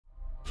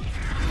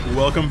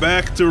Welcome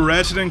back to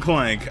Ratchet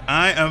Clank.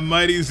 I am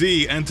Mighty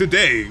Z, and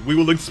today we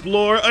will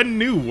explore a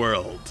new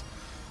world.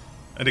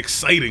 An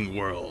exciting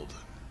world.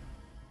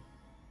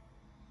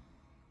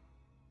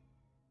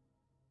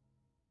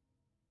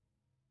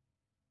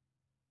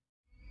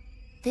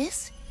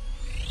 This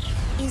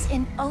is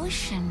an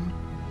ocean.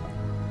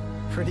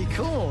 Pretty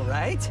cool,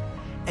 right?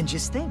 And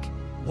just think,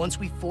 once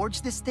we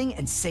forge this thing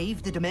and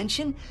save the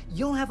dimension,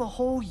 you'll have a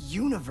whole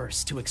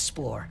universe to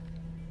explore.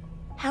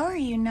 How are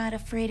you not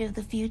afraid of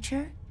the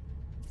future?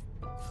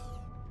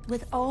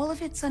 With all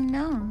of its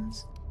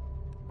unknowns.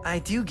 I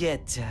do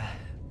get,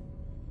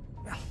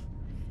 well,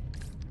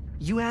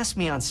 you asked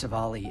me on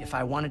Savali if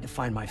I wanted to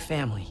find my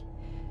family.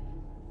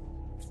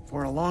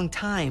 For a long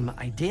time,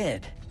 I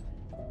did.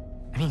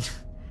 I mean,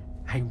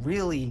 I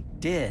really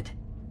did.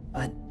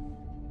 But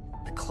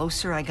the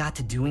closer I got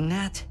to doing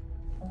that,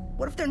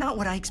 what if they're not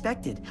what I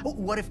expected?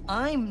 What if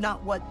I'm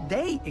not what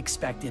they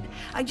expected?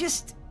 I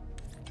just...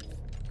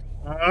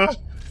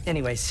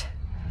 Anyways,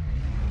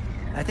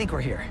 I think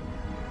we're here.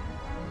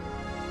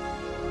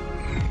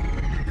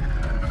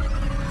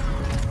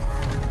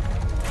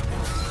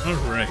 All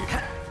right.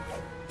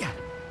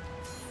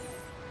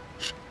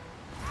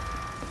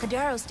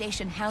 Kedaro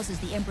Station houses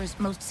the Emperor's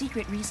most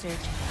secret research,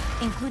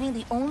 including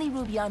the only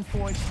Rubion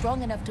forge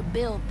strong enough to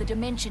build the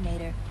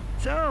dimensionator.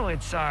 So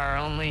it's our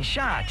only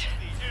shot.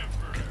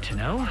 Good to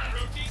know.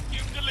 Protein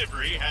cube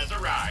delivery has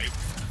arrived.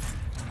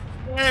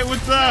 Hey,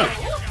 what's up?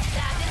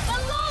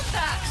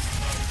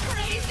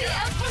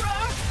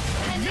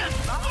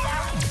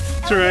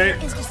 That's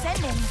right. Is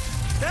descending.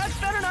 That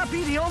better not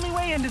be the only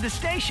way into the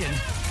station.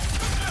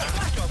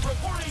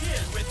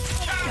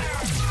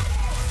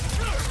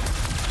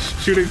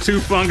 Shooting two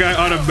fungi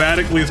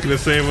automatically is going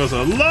to save us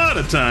a lot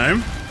of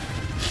time.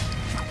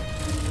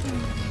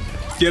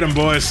 Get them,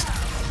 boys.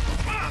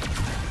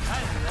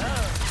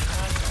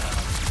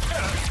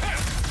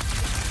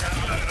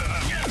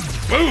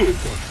 Boom!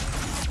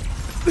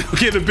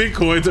 Okay, the big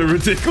coins are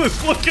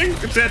ridiculous looking.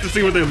 Just had to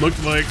see what they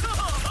looked like.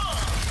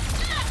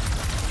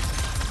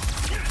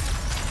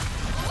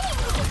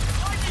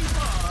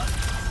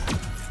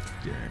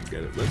 Yeah,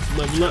 get it. Let's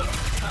level up.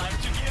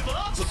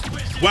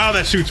 Wow,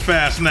 that shoots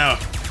fast now.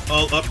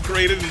 All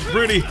upgraded and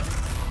pretty.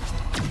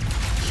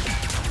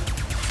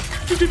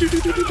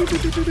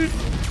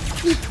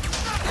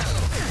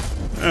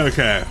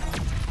 Okay.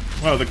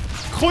 Wow, the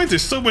coins are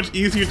so much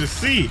easier to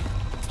see. You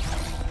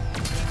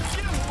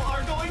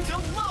are going to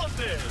love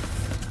this.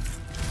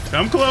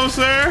 Come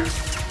closer.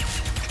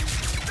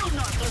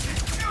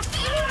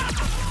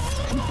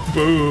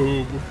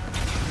 Boom.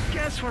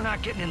 Guess we're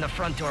not getting in the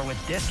front door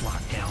with this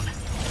lockdown.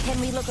 Can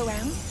we look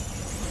around?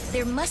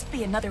 There must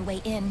be another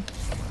way in.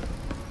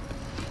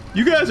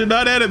 You guys are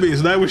not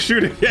enemies, and I was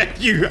shooting at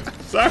you.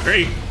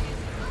 Sorry.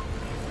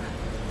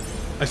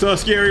 I saw a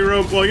scary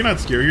robot. Well, you're not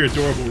scary. You're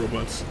adorable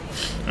robots.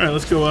 All right,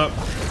 let's go up.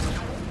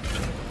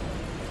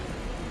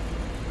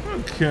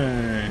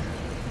 Okay.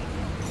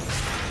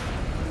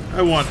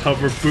 I want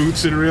hover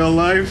boots in real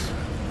life.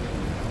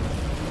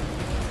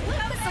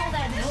 What was all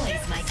that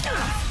noise, my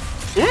God?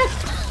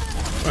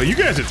 Ooh. Oh, you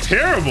guys are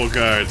terrible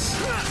guards.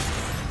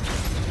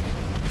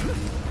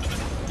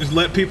 Just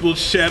let people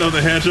Shadow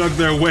the Hedgehog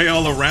their way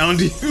all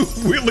around you,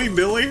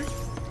 willy-nilly.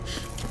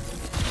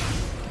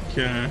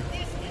 Okay.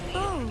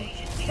 Ooh,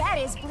 that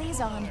is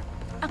Blizon,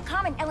 a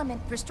common element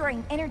for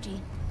storing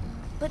energy.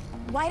 But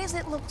why does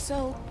it look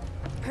so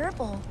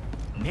purple?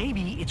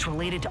 Maybe it's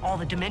related to all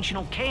the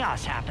dimensional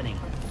chaos happening.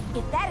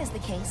 If that is the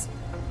case,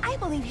 I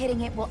believe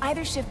hitting it will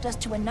either shift us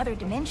to another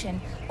dimension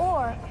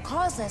or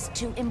cause us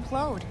to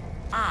implode.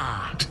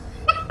 Ah.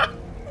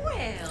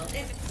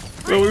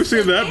 Well, we've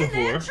seen that In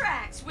before. their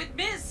tracks with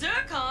Ms.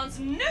 Zircon's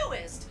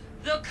newest,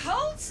 the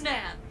Cold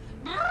Snap.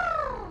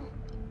 Brrr.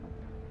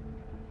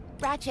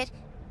 Ratchet,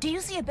 do you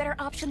see a better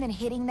option than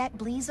hitting that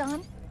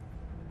Blizon?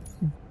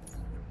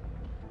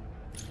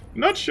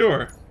 Not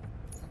sure.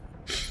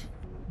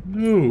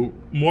 No,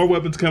 more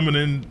weapons coming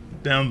in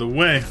down the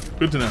way.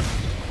 Good to know.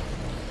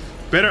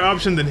 Better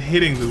option than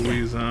hitting the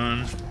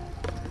Blizon.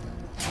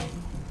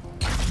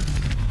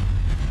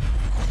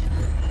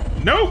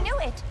 Nope. I knew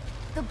it!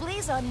 The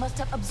Blizon must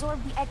have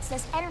absorbed the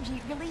excess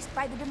energy released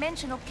by the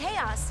dimensional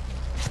chaos.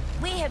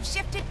 We have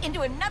shifted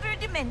into another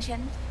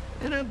dimension.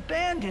 An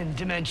abandoned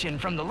dimension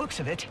from the looks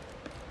of it.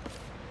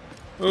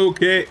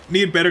 Okay,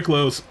 need better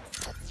clothes.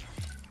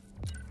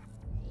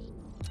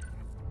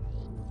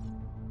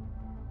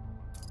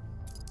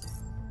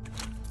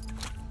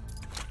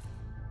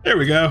 There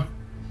we go.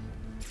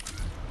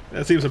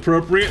 That seems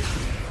appropriate.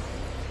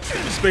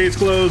 Space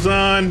clothes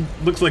on.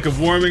 Looks like a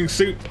warming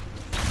suit.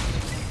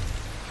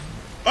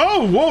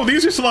 Oh, whoa,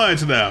 these are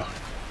slides now.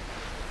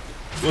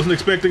 Wasn't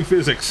expecting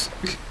physics.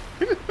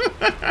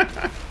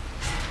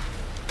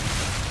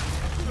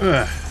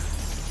 The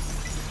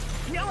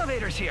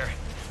elevator's here.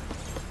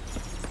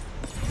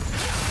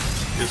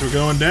 Guess we're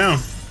going down.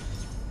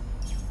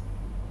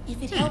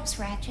 If it helps,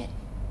 Ratchet,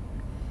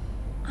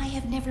 I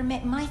have never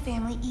met my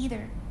family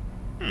either.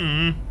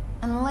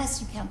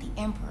 Unless you count the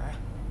Emperor.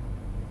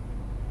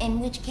 In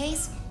which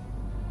case,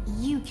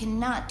 you you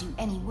cannot do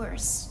any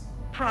worse.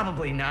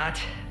 Probably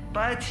not.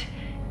 But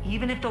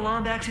even if the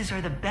Lombaxes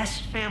are the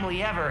best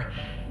family ever,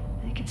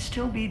 they could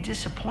still be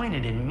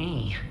disappointed in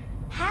me.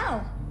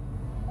 How?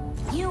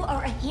 You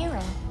are a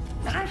hero.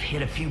 I've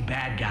hit a few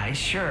bad guys,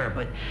 sure,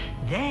 but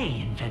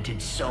they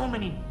invented so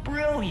many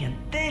brilliant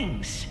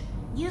things.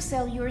 You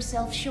sell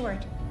yourself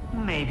short.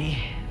 Maybe,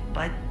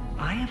 but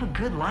I have a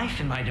good life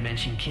in my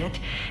dimension, Kit,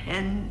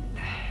 and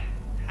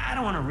I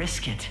don't want to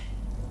risk it.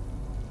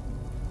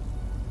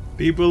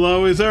 People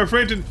always are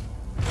afraid to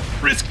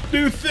risk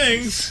new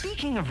things.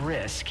 Speaking of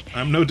risk,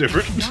 I'm no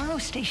different. if the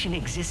Kedaro station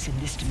exists in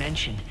this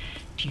dimension,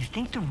 do you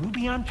think the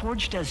Rubion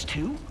Forge does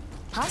too?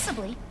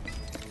 Possibly.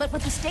 But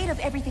with the state of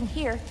everything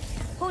here,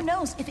 who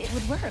knows if it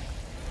would work?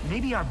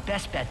 Maybe our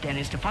best bet then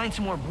is to find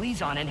some more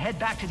Blizon and head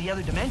back to the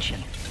other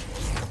dimension.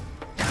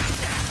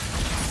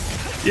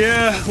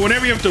 Yeah,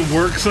 whenever you have to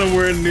work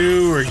somewhere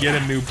new or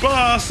get a new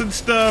boss and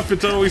stuff,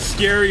 it's always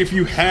scary if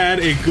you had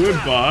a good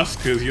boss,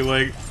 because you're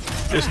like,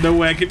 there's no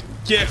way I could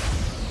get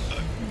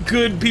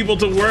good people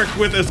to work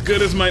with as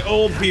good as my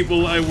old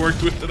people I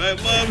worked with that I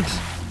loved.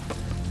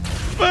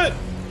 But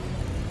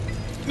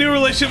new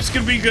relationships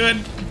can be good.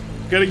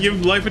 Gotta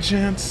give life a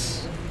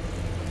chance.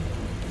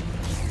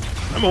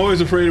 I'm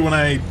always afraid when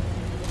I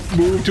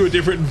move to a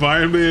different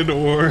environment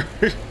or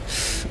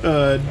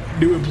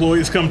new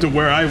employees come to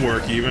where I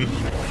work even. Is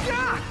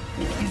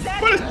that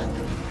What is-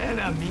 an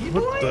amiibo?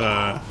 What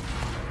the?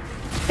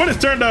 But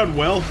it's turned out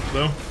well,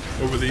 though,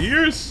 over the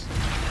years.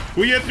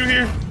 Can we get through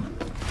here?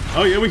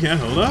 Oh yeah, we can.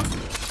 Hold up.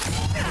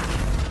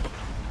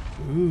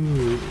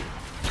 Ooh.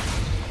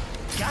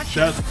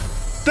 Gotcha.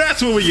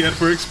 That's what we get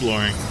for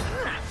exploring.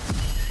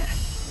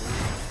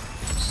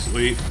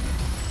 Sweet.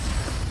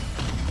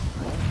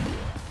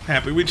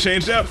 Happy we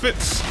changed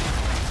outfits.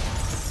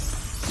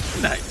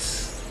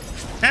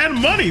 Nice. And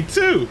money,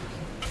 too.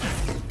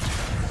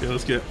 Okay,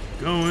 let's get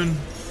going.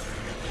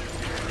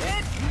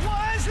 It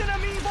was an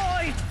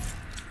amiibo!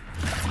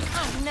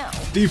 Oh no.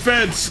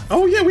 Defense.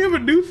 Oh yeah, we have a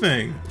new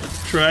thing.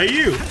 Try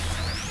you.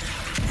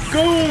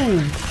 Go.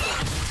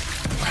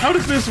 How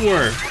does this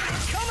work?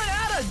 Coming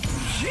out of...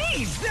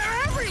 Jeez,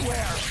 they're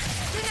everywhere!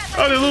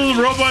 Oh, they're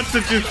little robots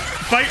that just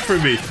fight for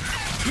me.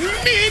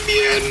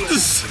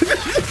 Minions!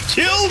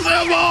 Kill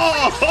them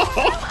all!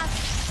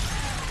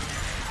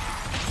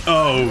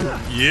 Oh,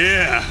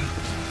 yeah.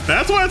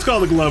 That's why it's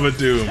called the Glove of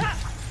Doom.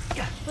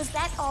 Was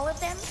that all of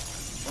them?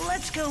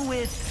 Let's go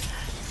with...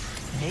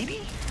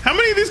 maybe? How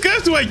many of these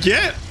guys do I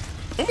get?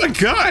 Oh my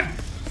god.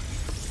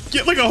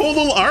 Get like a whole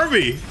little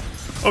army.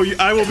 Oh,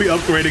 I will be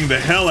upgrading the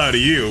hell out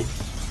of you.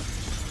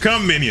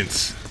 Come,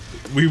 minions.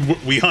 We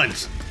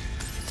hunt.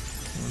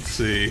 Let's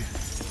see.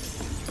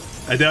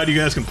 I doubt you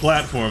guys can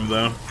platform,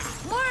 though.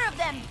 More of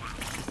them.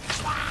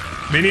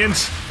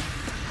 Minions!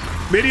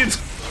 Minions!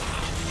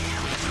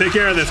 Take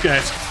care of this,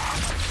 guys.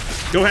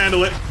 Go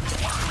handle it.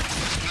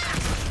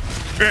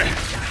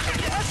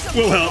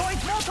 We'll help.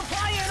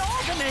 Multiply in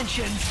all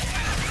dimensions!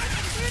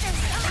 Dude,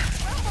 it's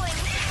rumbling.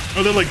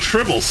 Oh, they're like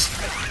tribbles.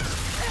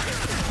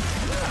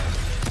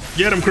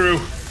 Get him, crew.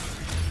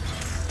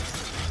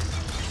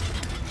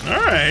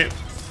 Alright.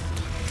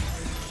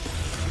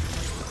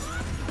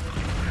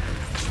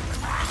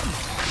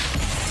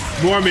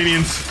 More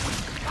minions.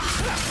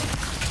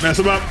 Mess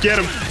them up. Get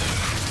him.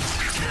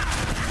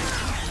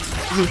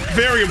 This is a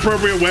very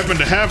appropriate weapon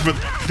to have for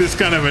this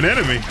kind of an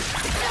enemy.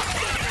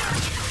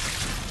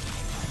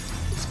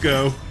 Let's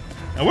go.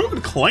 I wonder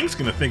what Clank's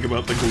gonna think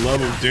about the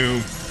Glove of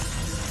Doom.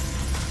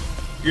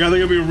 You're either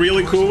gonna be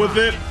really cool with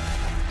it,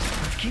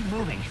 Let's keep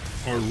moving.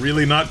 or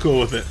really not cool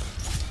with it.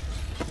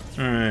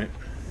 Alright.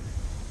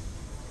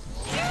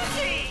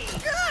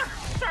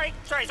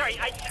 Sorry.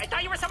 I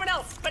thought you were someone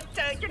else, but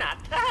you're not.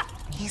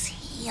 Is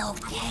he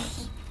okay?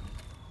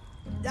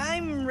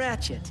 I'm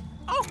Ratchet.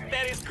 Oh,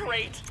 that is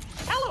great.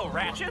 Hello,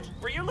 Ratchet.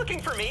 Were you looking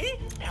for me?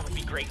 That would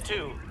be great,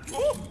 too.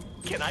 Ooh,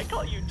 can I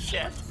call you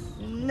Chet?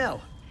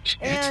 No.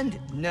 And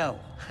no.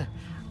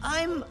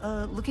 I'm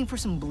looking for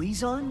some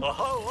Blizon.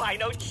 Oh, I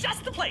know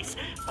just the place.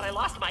 But I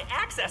lost my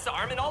access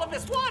arm in all of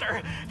this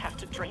water. Have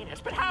to drain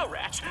it, but how,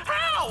 Ratch?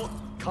 How?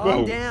 Calm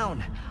Whoa.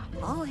 down.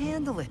 I'll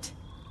handle it.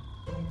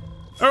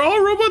 Are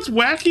all robots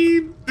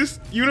wacky? This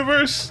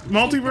universe? If the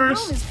room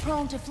Multiverse? is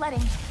prone to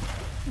flooding,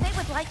 they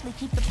would likely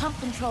keep the pump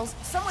controls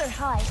somewhere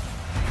high.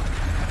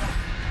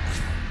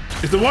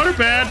 Is the water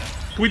bad?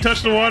 Can we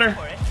touch the water?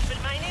 For it,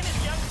 but my name is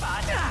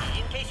Junkbot,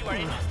 in case you are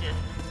interested.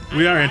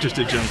 We are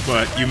interested,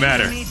 Junkbot. You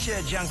matter. Nice to meet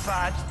you,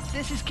 Junkbot.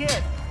 This is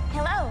Kit.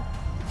 Hello.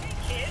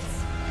 Kids,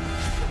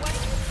 what do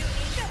you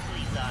need that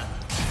please on?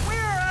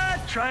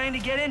 We're trying to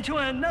get into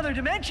another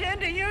dimension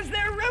to use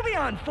their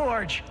Rubion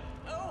Forge.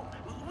 Oh,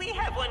 we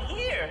have one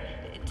here.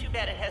 Too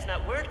bad it has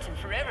not worked in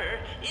forever.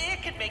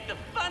 It could make the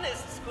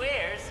funnest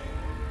squares.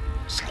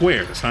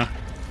 Squares, huh?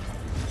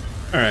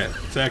 Alright,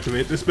 let's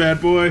activate this bad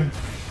boy.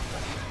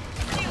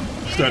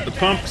 Start the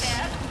pumps.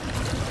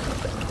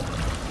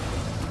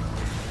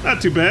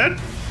 Not too bad.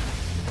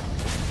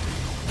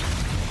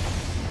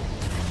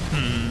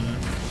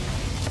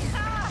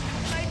 Ah,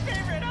 my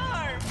favorite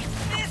arm.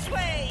 This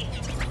way.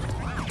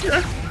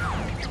 Yeah.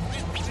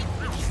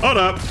 Hold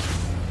up.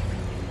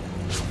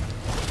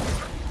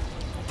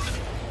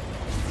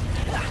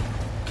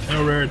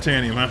 No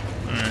raritanium, huh?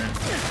 Alright.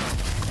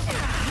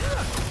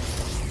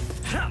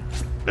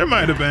 There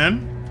might have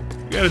been.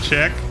 You gotta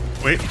check.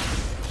 Wait.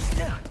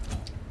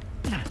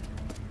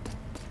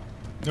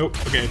 Nope.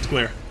 Okay, it's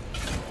clear.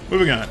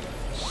 Moving on.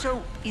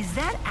 So, is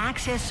that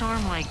access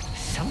arm like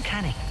some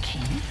kind of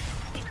key?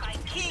 If by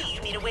key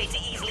you mean a way to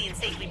easily and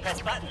safely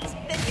press buttons,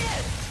 then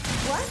yes.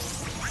 What?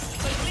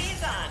 But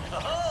please on.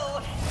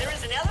 Oh, there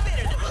is an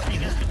elevator that will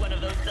take us to one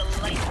of those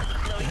delightfully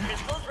glowing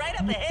crystals right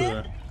up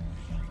ahead.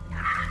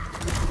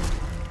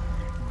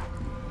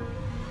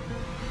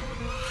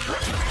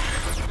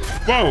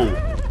 Whoa!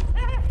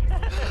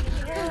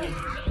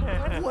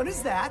 What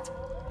is that?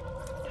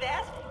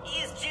 That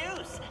is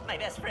Juice, my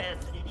best friend.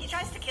 He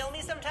tries to kill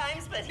me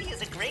sometimes, but he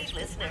is a great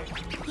listener.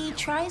 He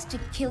tries to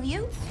kill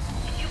you?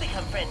 If you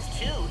become friends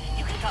too,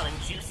 you can call him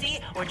Juicy,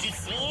 or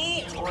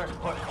Juicy, or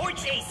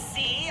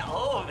JC.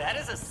 Oh, that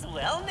is a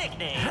swell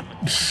nickname.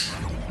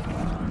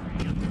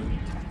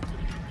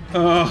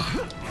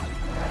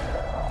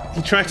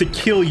 He tries to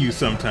kill you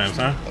sometimes,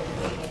 huh?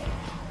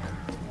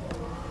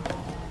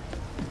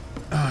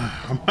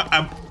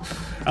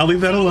 I'll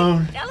leave that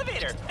alone.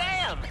 Elevator,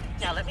 bam!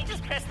 Now let me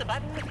just press the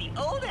button with the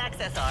old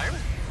access arm.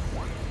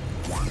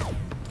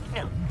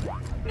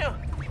 No,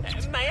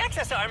 my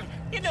access arm,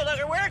 it no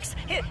longer works.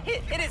 It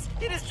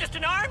is just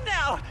an arm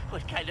now.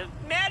 What kind of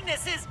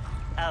madness is...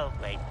 Oh,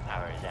 wait,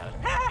 power is out.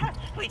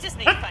 We just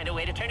need to find a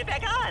way to turn it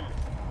back on.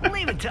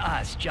 Leave it to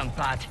us,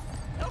 Junkbot.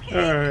 Okay,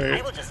 All right.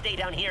 I will just stay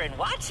down here and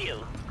watch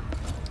you.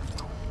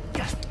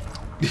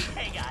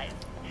 Hey, guys.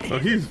 Oh,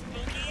 he's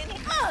Spooky in here?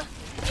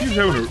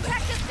 having a...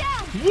 Track us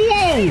down!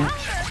 Whoa!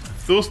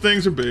 Those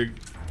things are big.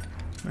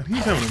 Man,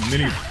 he's having a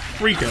mini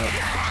freak out.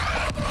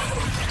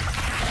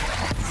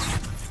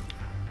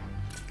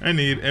 I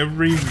need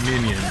every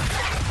minion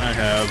I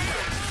have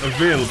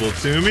available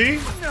to me.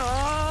 No!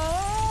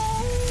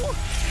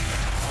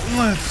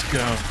 Let's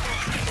go.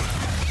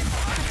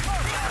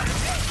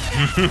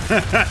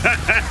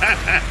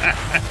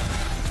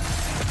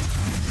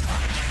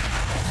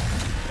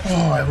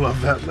 Oh, I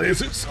love that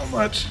laser so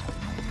much.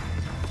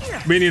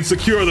 Minions,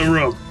 secure the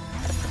rope.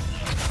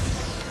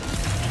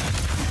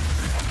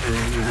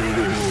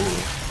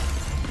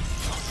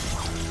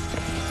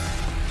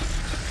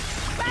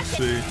 Let's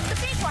see. The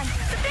big one!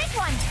 The big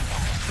one!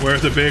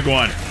 Where's the big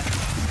one?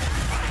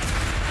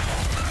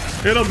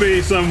 It'll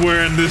be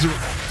somewhere in this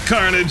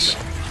carnage.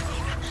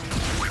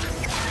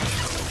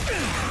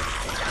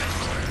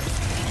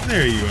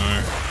 There you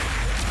are.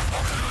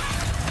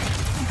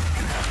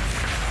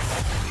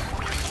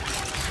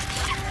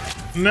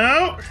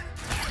 No.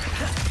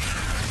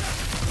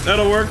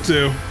 That'll work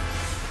too.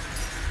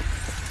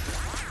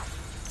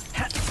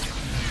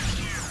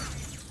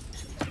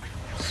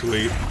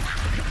 Sweet.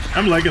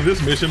 I'm liking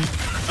this mission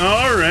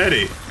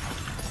already.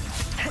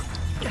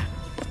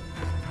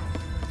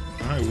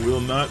 I will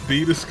not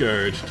be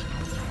discouraged.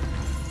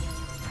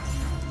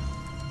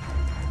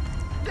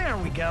 There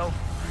we go.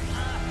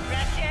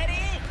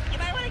 Ratchetty, you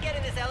might want to get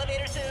in this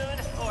elevator soon,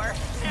 or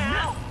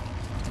now.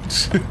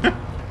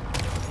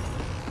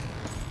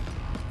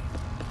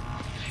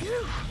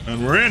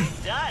 And we're in.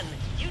 Done.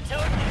 You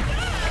totally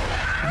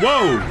done.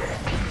 Whoa!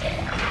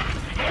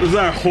 This is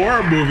our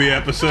horror movie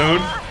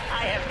episode.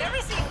 I have never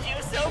seen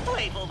you so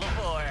playful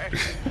before.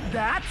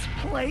 That's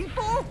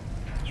playful?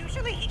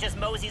 Usually he just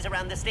moseys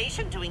around the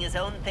station doing his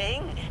own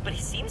thing, but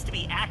he seems to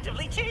be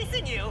actively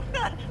chasing you.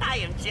 I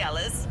am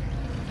jealous.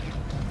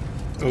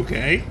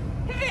 Okay.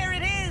 There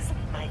it is!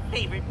 My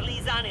favorite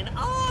Blizon in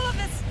all of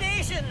the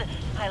station!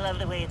 I love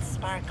the way it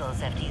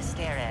sparkles after you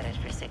stare at it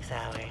for 6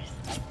 hours.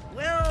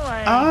 Well,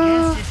 I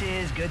guess this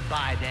is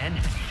goodbye then.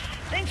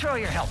 Thanks for all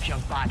your help,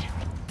 Junkbot.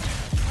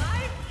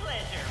 My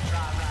pleasure,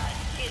 Rah-Rah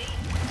Kitty.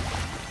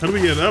 How do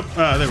we get up?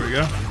 There we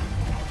go.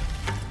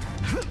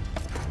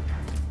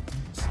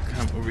 Let's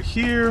come over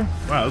here.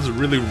 Wow, this is a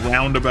really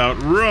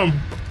roundabout room.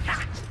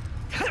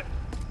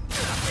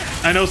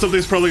 I know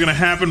something's probably gonna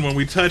happen when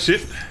we touch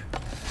it.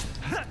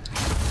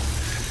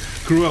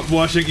 Grew up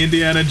watching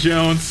Indiana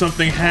Jones.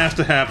 Something has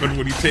to happen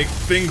when you take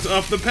things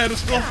off the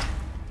pedestal.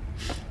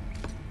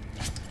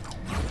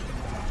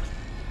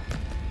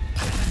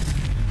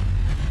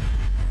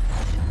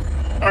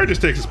 Or it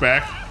just takes us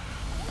back.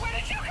 Where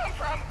did you come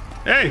from?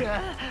 Hey!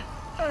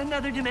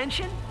 Another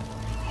dimension?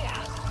 Yeah,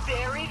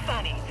 very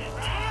funny.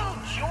 Tell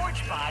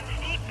GeorgeBot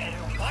he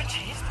better watch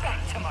his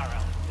back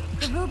tomorrow.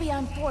 The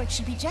Rubion Forge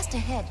should be just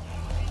ahead.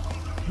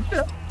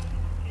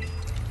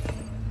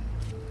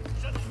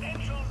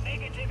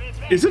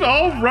 Is it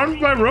all run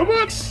by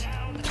robots?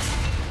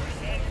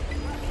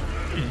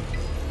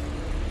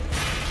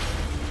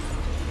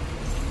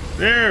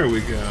 There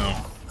we go.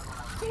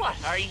 What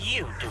are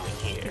you doing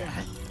here?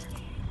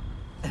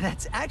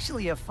 That's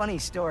actually a funny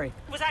story.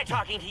 Was I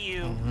talking to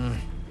you?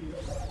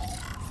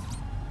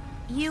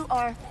 You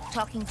are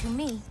talking to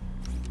me.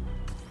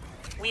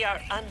 We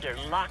are under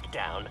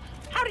lockdown.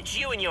 How did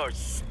you and your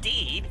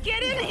steed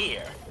get in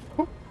here?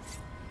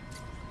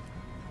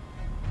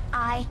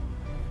 I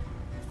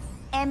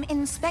am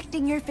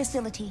inspecting your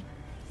facility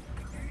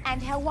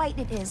and how white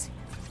it is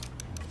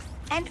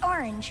and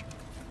orange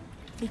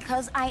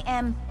because I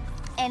am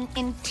an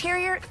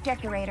interior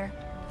decorator,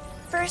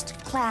 first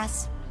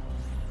class.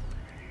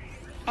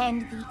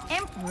 And the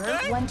Emperor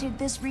wanted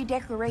this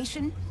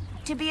redecoration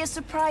to be a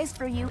surprise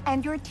for you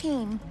and your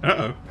team.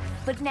 Uh-oh.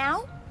 But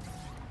now,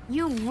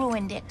 you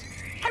ruined it.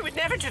 I would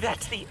never do that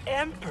to the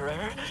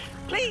Emperor.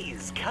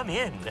 Please come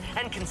in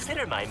and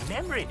consider my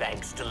memory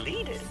banks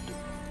deleted.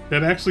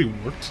 That actually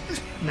worked.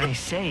 Nice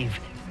save,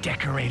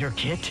 Decorator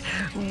Kit.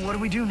 What do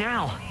we do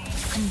now?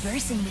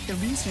 Conversing with the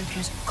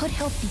researchers could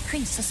help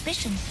decrease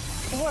suspicion.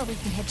 Or we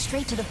can head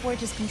straight to the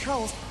Forge's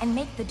controls and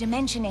make the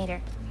dimensionator.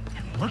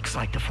 It looks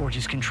like the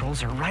Forge's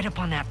controls are right up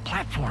on that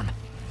platform.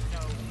 So,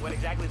 what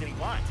exactly did he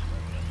want?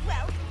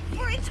 Well,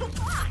 we're into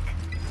block.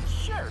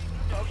 Sure.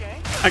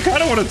 Okay. I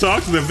kind of want to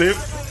talk to them. They have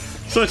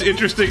such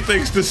interesting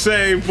things to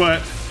say,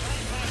 but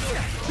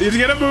he's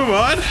gonna move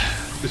on.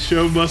 The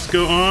show must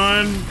go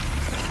on.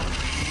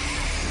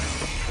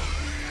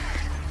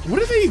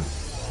 What are they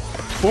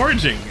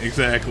forging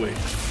exactly?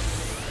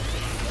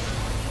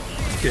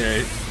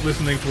 Okay,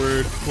 listening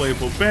for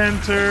playful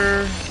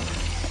banter.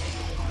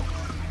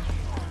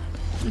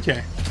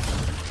 Okay,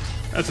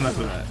 that's enough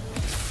of that.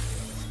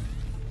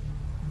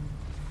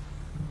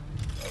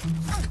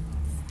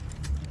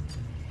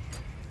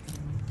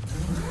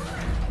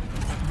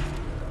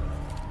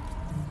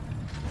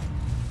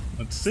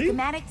 Let's see.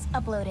 Schematics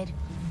uploaded.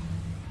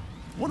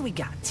 What do we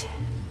got?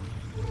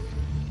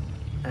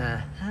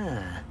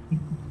 Uh-huh.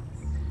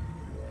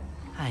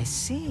 I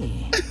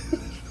see.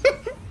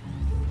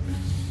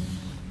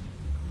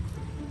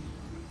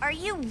 Are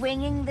you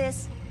winging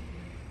this?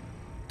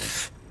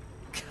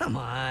 Come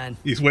on.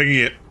 He's winging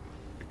it.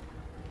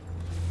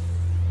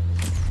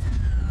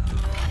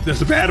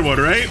 That's a bad one,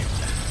 right?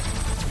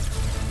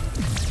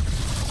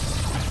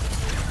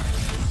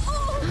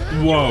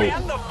 Whoa.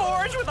 And the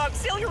Forge with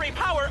auxiliary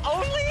power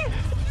only?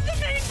 The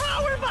main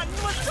power button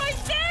was right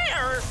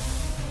there!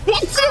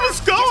 What's up with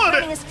skull on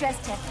Running it? a stress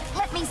test.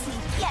 Let me see.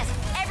 Yes,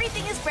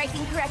 everything is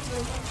breaking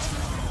correctly.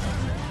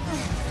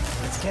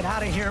 Let's get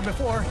out of here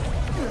before...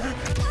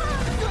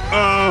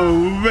 Oh,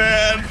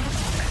 man.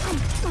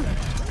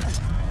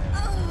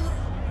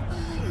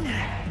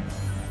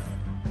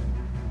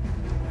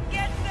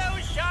 Get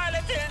those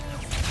charlatans!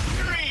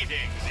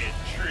 Greetings,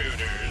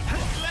 intruders.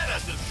 Let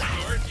us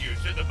escort you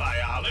to the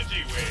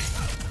biology wing.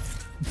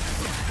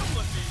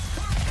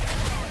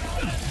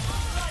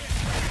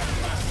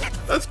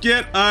 Let's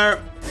get our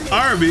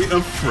army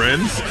of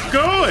friends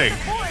going.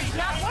 Forge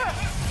not work.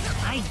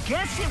 I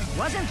guess it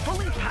wasn't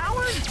fully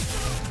powered?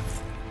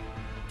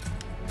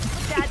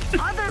 That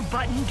other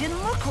button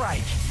didn't look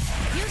right.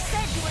 You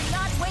said you were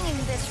not winging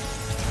this.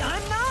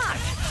 I'm not.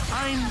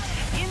 I'm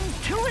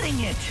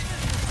intuiting it.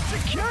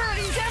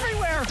 Security's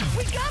everywhere.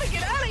 We gotta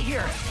get out of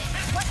here.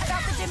 What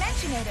about the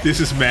dimensionator? This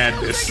is We'll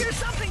madness. figure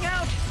something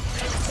out.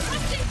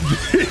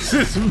 This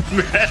is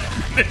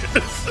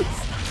madness.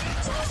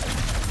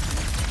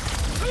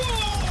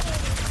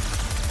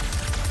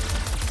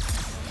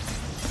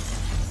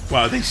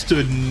 Wow, they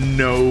stood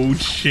no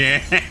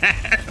chance.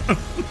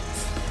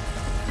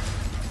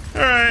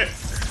 Alright.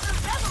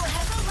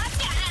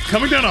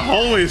 Coming down a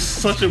hallway is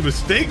such a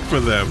mistake for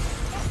them.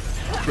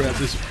 Grab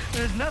this.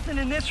 There's nothing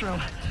in this room.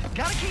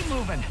 Gotta keep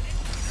moving.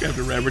 Grab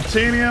the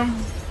Rabbertanium.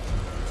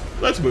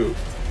 Let's move.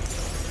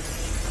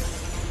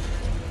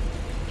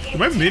 Do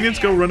my minions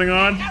go running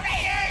on?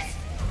 Decorators!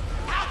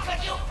 How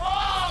could you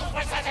fall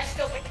for such a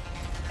stupid...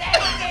 They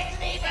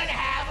didn't even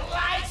have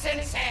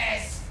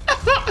licenses!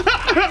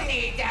 I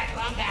need that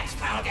Lumbax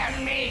found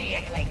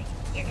immediately.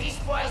 If he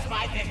spoils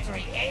my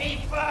victory any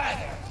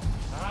further,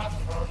 I'll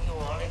throw you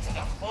all into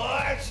the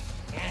Forge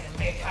and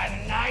make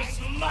a nice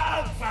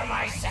mug for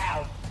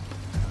myself.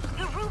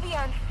 The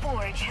Rubion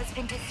Forge has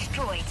been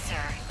destroyed,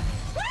 sir.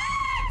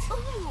 What?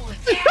 Ooh,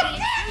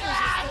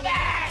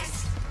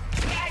 Lumbax!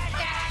 Get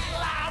that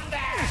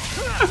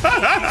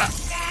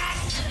Lumbax!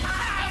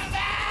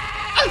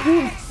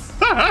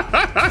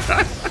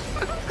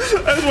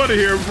 I just want to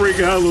hear him freak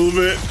out a little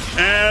bit,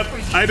 and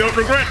I don't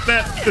regret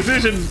that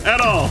decision at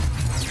all.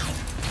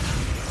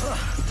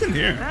 What's in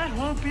here? That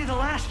won't be the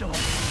last of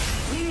them.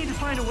 We need to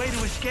find a way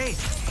to escape.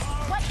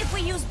 What if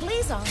we use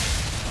Blizon?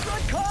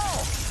 Good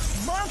call.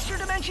 Monster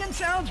Dimension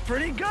sounds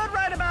pretty good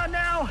right about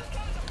now.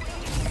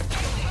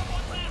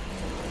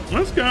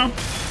 Let's go.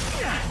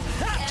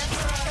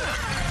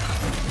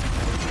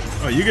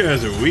 Oh, you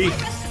guys are weak.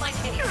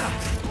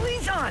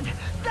 Blizon,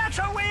 that's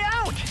our way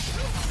out.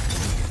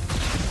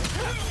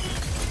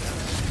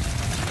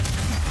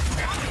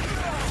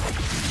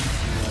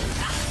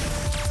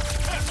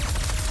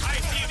 I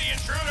see the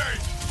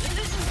intruders.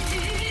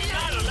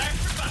 Not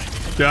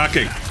electrified.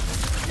 Docking.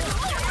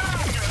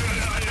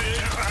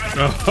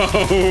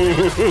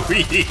 Oh,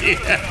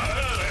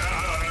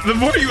 yeah. The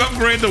more you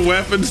upgrade the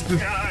weapons, the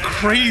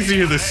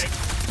crazier this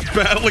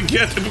battle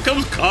gets. It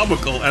becomes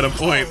comical at a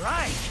point.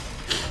 Right.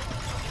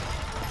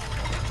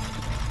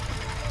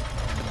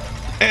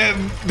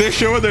 And they're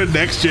showing their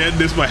next gen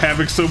this by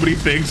having so many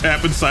things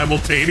happen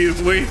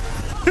simultaneously.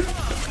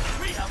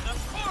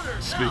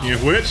 Speaking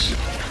of which,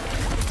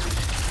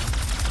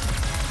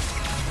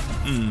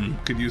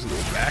 could use a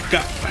little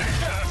backup.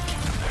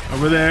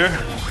 Over there.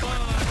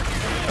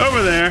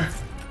 Over there.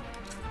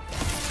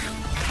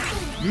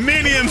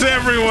 Minions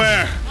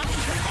everywhere.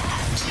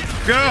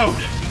 Go.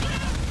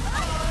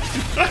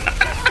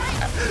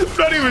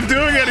 Not even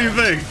doing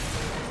anything.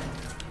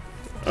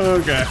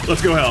 Okay,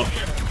 let's go help.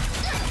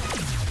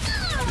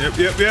 Yep,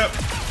 yep, yep.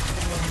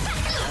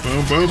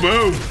 Boom, boom,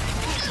 boom.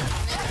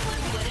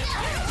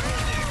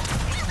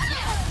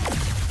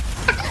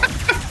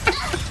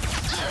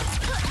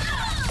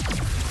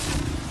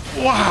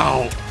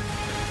 Wow.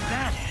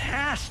 That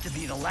has to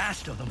be the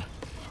last of them.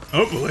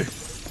 Hopefully.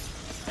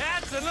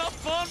 That's enough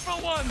fun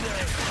for one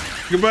day.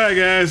 Goodbye,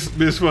 guys.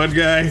 Miss Fun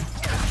Guy.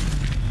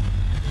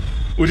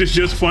 Which is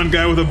just Fun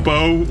Guy with a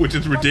bow, which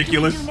is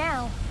ridiculous. What can we do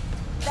now?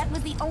 That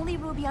was the only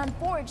ruby on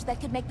Forge that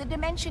could make the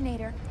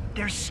dimensionator.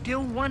 There's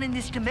still one in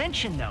this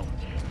dimension, though.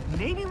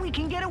 Maybe we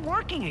can get it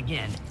working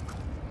again.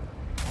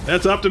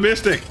 That's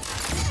optimistic.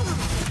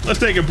 Let's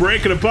take a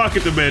break in a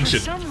pocket dimension.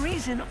 For some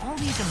reason, all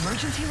these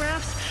emergency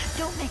rafts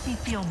don't make me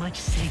feel much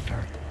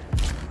safer.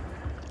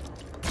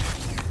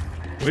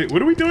 Wait,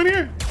 what are we doing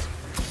here?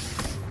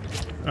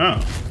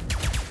 Oh.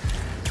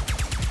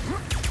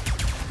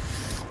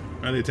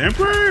 Are they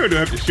temporary, or do I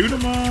have to shoot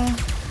them all?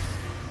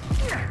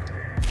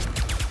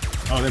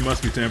 Oh, they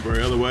must be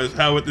temporary, otherwise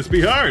how would this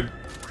be hard?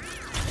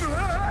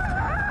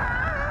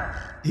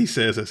 He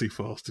says as he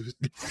falls to his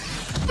knees.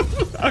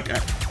 Okay.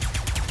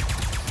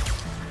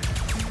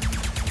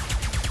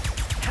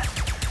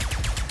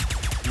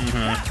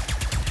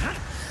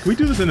 Can we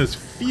do this in as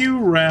few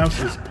rafts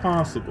as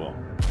possible?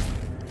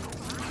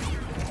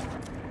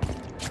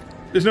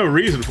 There's no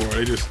reason for it,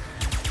 I just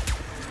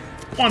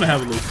want to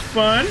have a little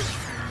fun.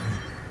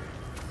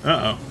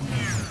 Uh-oh.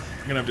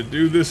 I'm gonna have to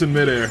do this in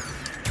midair.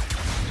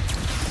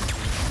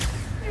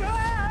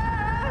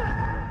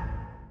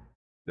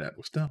 That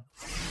was dumb.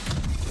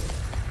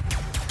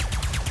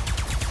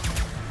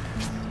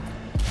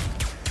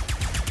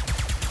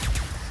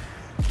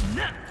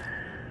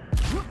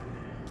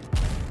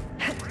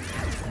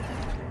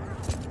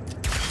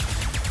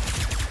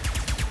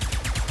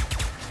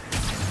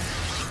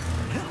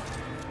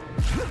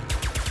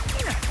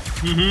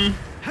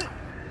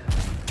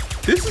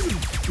 This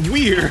is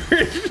weird.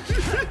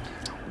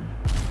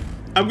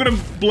 I'm gonna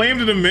blame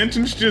the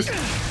dimensions just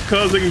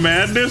causing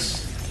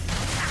madness.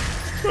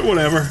 But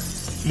whatever.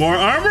 More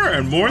armor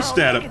and more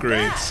stat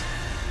upgrades.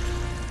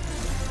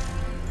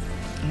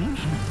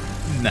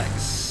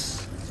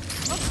 Nice.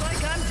 Looks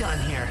like I'm done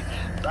here.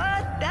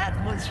 But that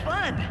was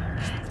fun.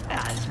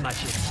 As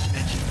much as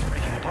dimensions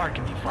breaking apart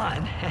can be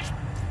fun.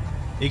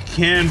 It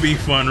can be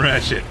fun,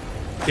 Ratchet.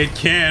 It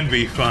can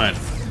be fun.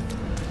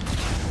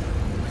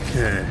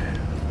 Okay.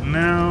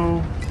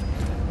 Now...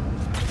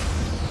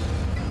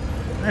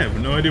 I have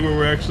no idea where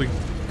we're actually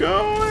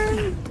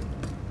going.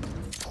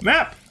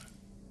 Map!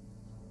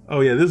 Oh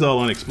yeah, this is all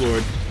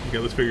unexplored. Okay,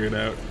 let's figure it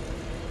out.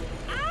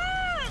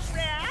 Ah,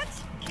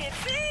 rats!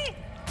 Kitsy!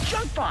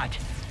 Junkbot!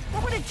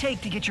 What would it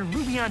take to get your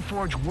Ruby on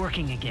Forge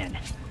working again?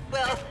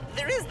 Well,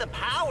 there is the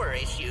power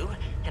issue.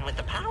 And with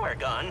the power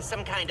gone,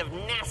 some kind of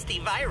nasty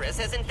virus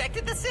has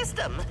infected the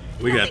system.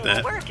 We got Nothing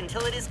that. will work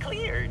until it is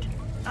cleared.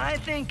 I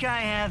think I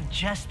have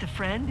just a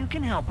friend who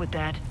can help with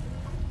that.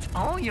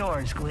 All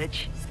yours,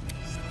 Glitch.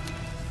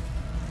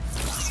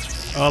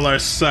 All our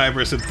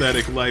cyber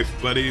synthetic life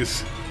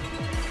buddies.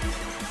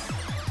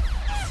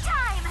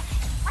 Time!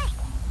 Wait,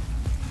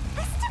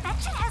 this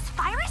dimension has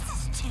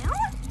viruses too?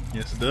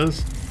 Yes, it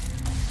does.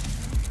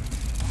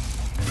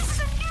 This is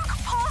a nuke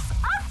pulse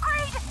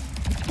upgrade!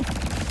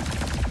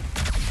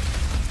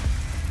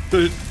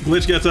 The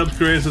Glitch gets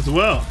upgrades as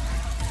well.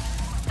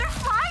 They're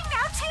flying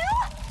now too?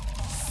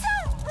 So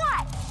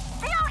what?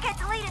 They all get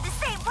deleted the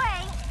same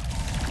way.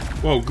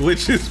 Whoa,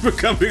 Glitch is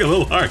becoming a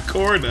little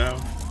hardcore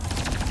now.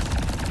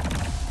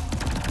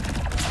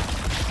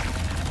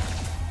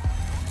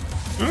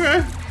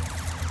 Okay.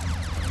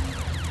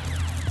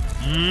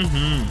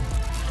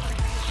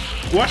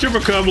 Watch her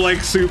become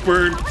like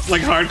super,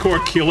 like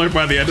hardcore killer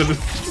by the end of the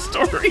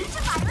story. You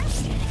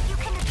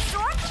can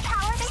absorb the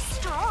power they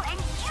stole and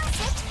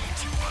use it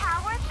to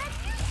power the...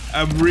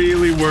 I'm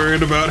really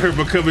worried about her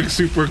becoming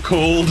super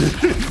cold,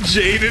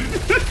 jaded,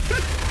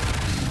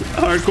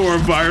 hardcore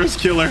virus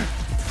killer.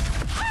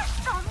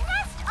 Hostile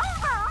nest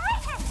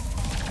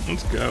overwritten!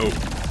 Let's go.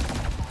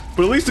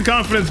 But at least the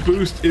confidence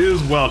boost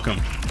is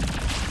welcome.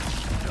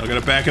 I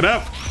gotta back it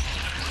up.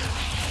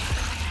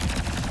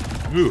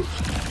 Ooh.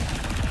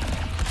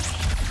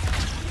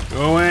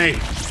 Go away.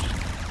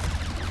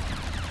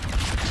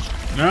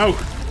 No.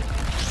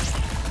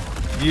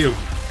 You.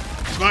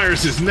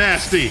 Virus is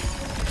nasty.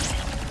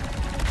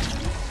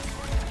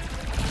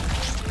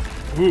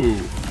 Ooh.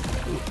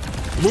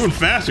 Moving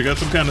faster. Got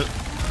some kind of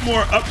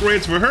more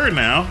upgrades for her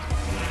now.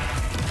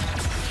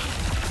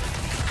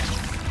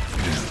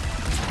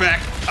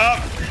 Back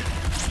up.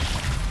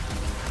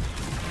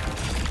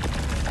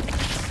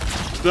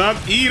 Stop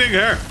eating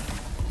her.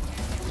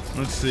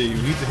 Let's see.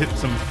 We need to hit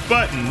some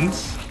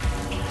buttons.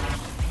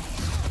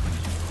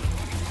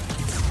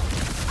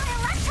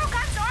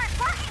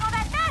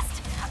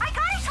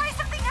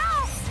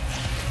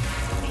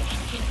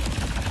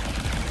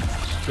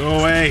 Go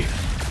away.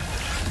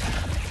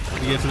 Let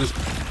me get to this.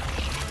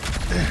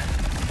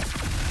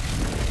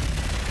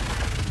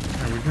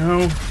 There we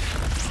go.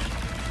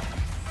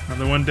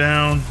 Another one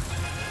down.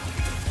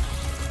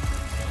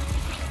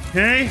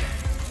 Okay.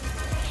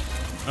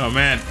 Oh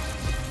man.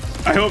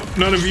 I hope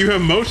none of you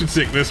have motion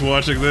sickness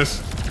watching this.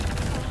 They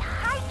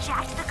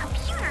hijacked the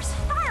computer's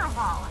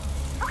firewall.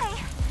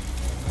 Okay.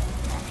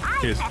 I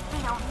Yes. bet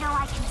they don't know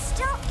I can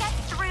still get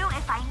through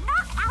if I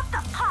knock out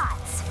the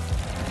pods.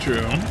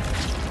 True.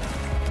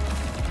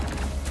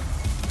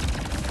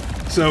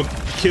 So,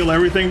 kill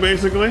everything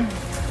basically?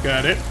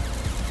 Got it.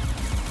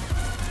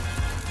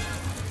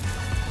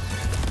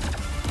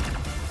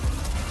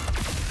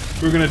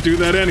 We're gonna do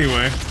that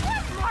anyway.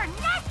 One more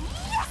net,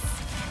 yes!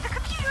 The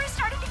computer is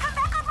starting to come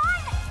back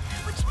online,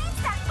 which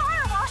means that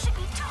firewall should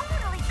be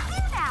totally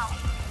clear now.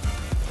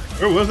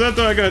 Where was that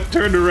though? I got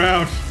turned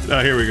around.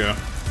 Ah, here we go.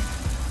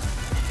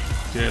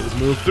 Okay, let's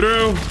move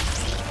through.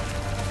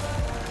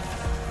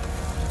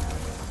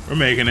 We're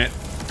making it. You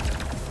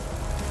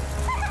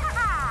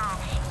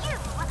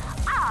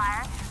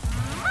are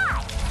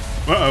mine.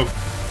 Uh-oh.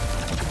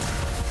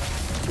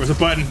 Where's the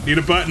button? Need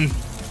a button.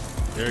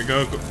 There you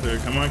go. There,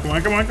 come on, come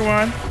on, come on, come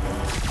on.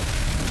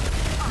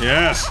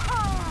 Yes.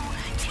 Oh,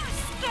 too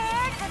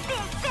scared of the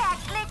big bad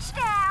glitch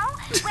now?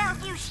 Well,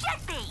 you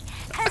should be,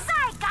 cause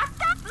I got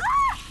the...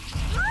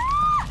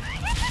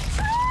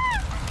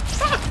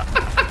 It's a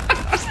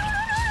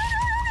trap!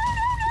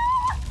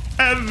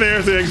 And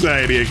there's the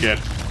anxiety again.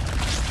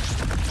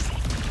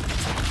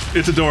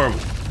 It's adorable.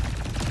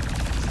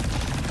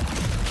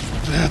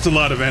 That's a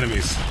lot of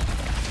enemies.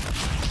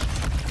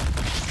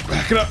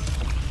 Back it up.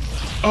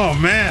 Oh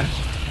man.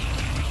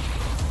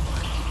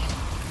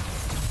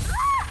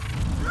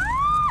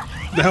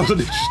 That was an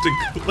interesting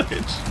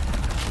glitch.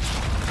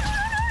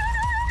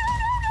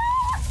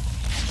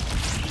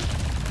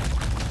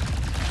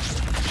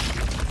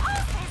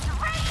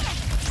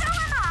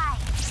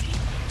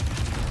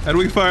 How do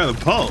we fire the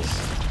pulse?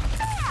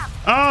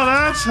 Oh,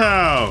 that's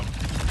how.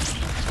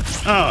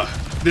 Oh,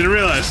 didn't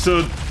realize.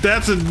 So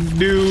that's a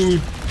new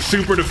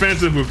super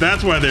defensive move.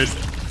 That's why they're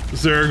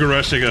Zerg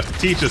rushing us to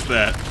teach us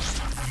that.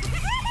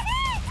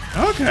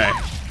 Okay.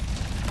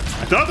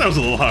 I thought that was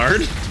a little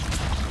hard.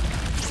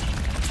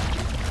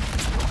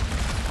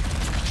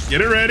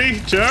 Get it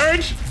ready.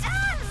 Charge.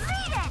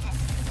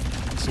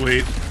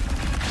 Sweet.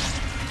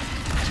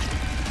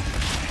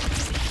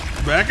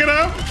 Back it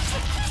up.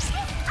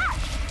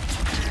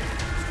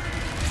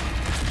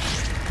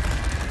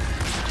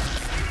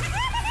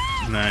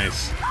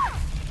 Nice.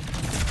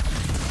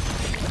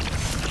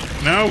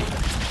 No.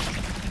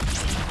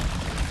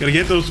 Gotta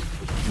get those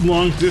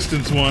long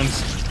distance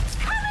ones.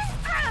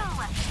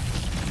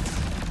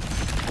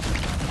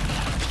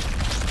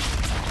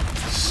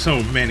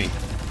 So many.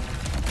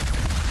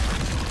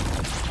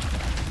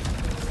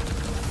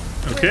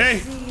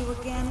 Okay. We'll see you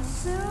again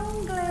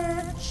soon,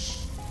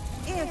 Glitch.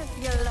 If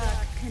your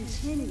luck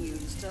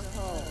continues to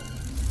hold.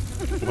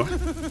 What?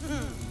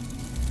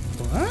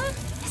 What?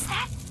 Is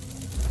that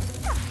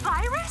the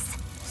virus?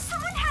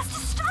 Someone has to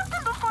stop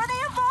them before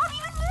they evolve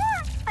even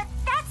more. But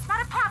that's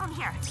not a problem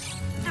here.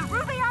 The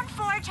Rubion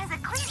Forge has a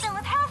clean bill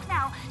of health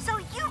now, so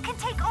you can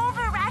take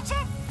over,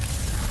 Ratchet.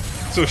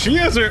 So she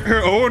has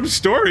her own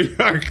story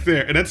arc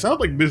there, and that sounds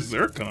like Miss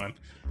Zircon,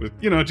 with,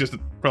 you know, just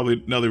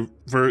probably another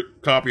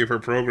copy of her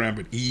program,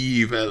 but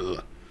evil.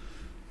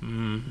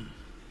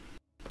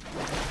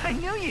 I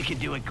knew you could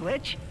do it,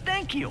 Glitch.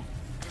 Thank you.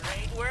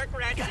 Great work,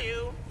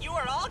 Ratchu. You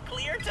are all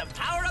clear to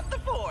power up the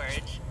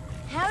forge.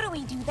 How do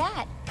we do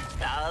that?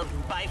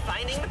 By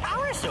finding the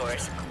power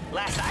source.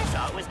 Last I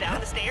saw it was down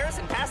the stairs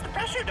and past the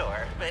pressure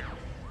door, but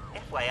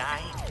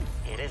FYI,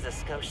 it is a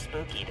skosh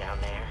spooky down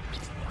there.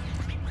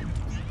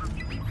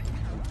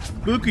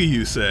 Spooky,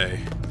 you say?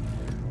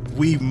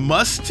 We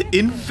must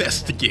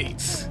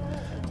investigate.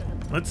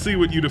 Let's see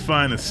what you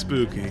define as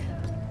spooky.